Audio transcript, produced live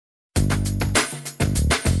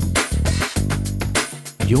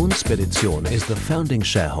Spedition is the founding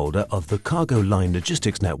shareholder of the Cargo Line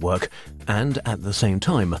Logistics Network and, at the same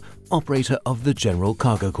time, operator of the General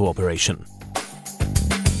Cargo Corporation.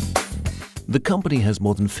 The company has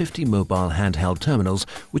more than 50 mobile handheld terminals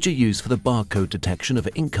which are used for the barcode detection of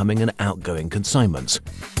incoming and outgoing consignments.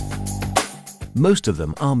 Most of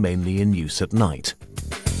them are mainly in use at night.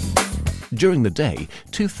 During the day,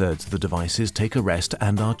 2/3 of the devices take a rest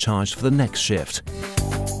and are charged for the next shift.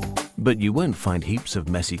 But you won't find heaps of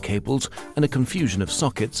messy cables and a confusion of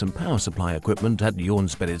sockets and power supply equipment at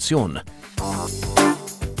Spedition.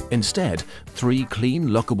 Instead, 3 clean,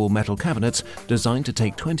 lockable metal cabinets designed to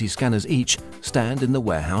take 20 scanners each stand in the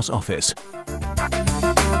warehouse office.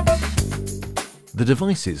 The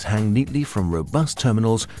devices hang neatly from robust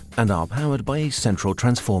terminals and are powered by a central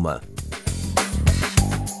transformer.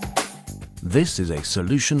 This is a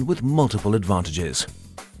solution with multiple advantages.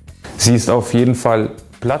 Sie ist auf jeden Fall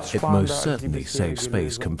It most certainly saves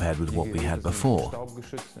space compared with what we had before.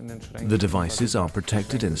 The devices are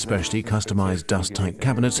protected in specially customized dust-tight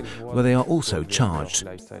cabinets where they are also charged.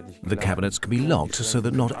 The cabinets can be locked so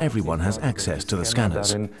that not everyone has access to the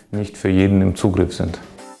scanners.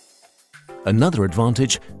 Another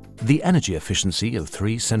advantage, the energy efficiency of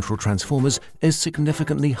 3 central transformers is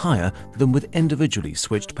significantly higher than with individually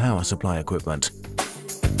switched power supply equipment.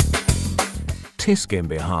 TIS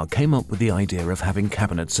GmbH came up with the idea of having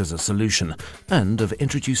cabinets as a solution and of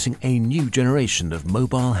introducing a new generation of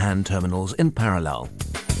mobile hand terminals in parallel.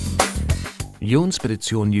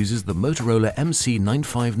 Spedition uses the Motorola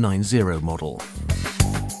MC9590 model.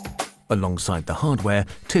 Alongside the hardware,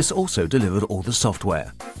 TIS also delivered all the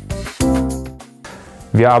software.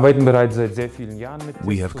 We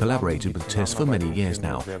have collaborated with TIS for many years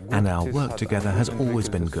now, and our work together has always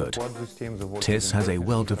been good. TIS has a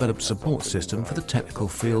well-developed support system for the technical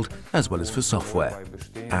field as well as for software.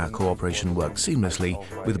 Our cooperation works seamlessly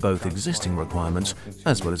with both existing requirements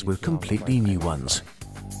as well as with completely new ones.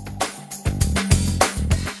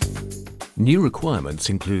 New requirements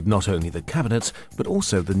include not only the cabinets, but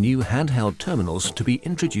also the new handheld terminals to be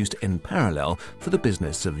introduced in parallel for the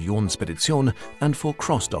business of Spedition and for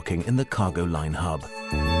cross-docking in the cargo line hub.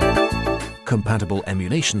 Compatible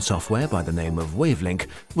emulation software by the name of Wavelink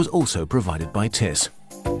was also provided by TIS.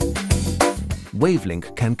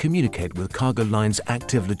 Wavelink can communicate with Cargo Line's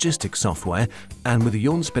active logistics software and with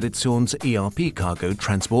Spedition's ERP cargo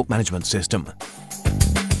transport management system.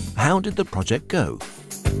 How did the project go?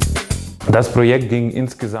 The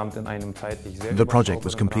project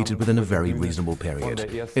was completed within a very reasonable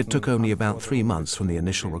period. It took only about 3 months from the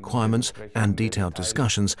initial requirements and detailed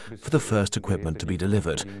discussions for the first equipment to be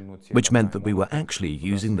delivered, which meant that we were actually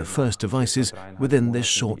using the first devices within this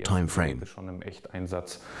short time frame.